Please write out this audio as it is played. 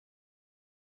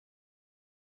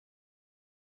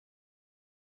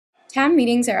Town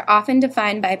meetings are often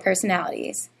defined by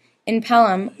personalities. In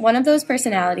Pelham, one of those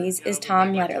personalities is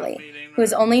Tom Lederle, who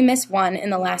has only missed one in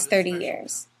the last 30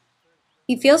 years.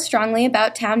 He feels strongly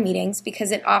about town meetings because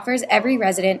it offers every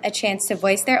resident a chance to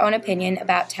voice their own opinion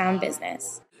about town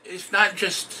business. It's not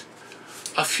just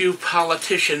a few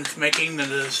politicians making the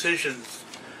decisions.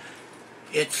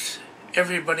 It's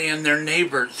everybody and their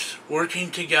neighbors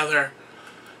working together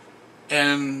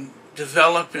and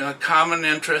developing a common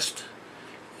interest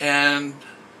and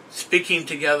speaking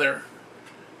together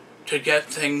to get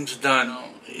things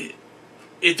done.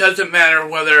 It doesn't matter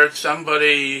whether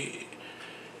somebody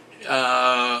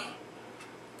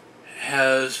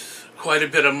has quite a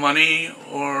bit of money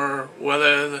or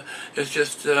whether it's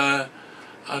just a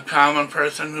common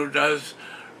person who does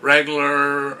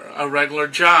a regular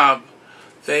job.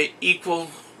 They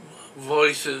equal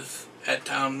voices at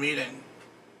town meeting.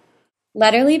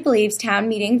 Lederle believes town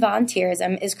meeting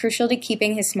volunteerism is crucial to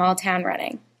keeping his small town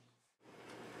running.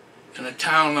 And a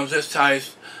town of this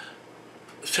size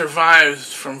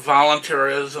survives from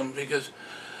volunteerism because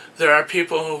there are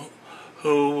people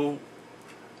who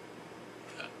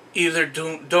either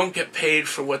don't get paid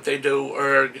for what they do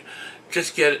or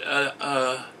just get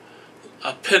a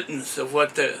pittance of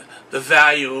what the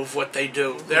value of what they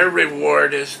do. Their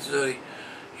reward is the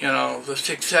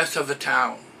success of the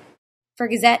town. For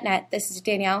GazetteNet, this is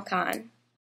Danielle Kahn.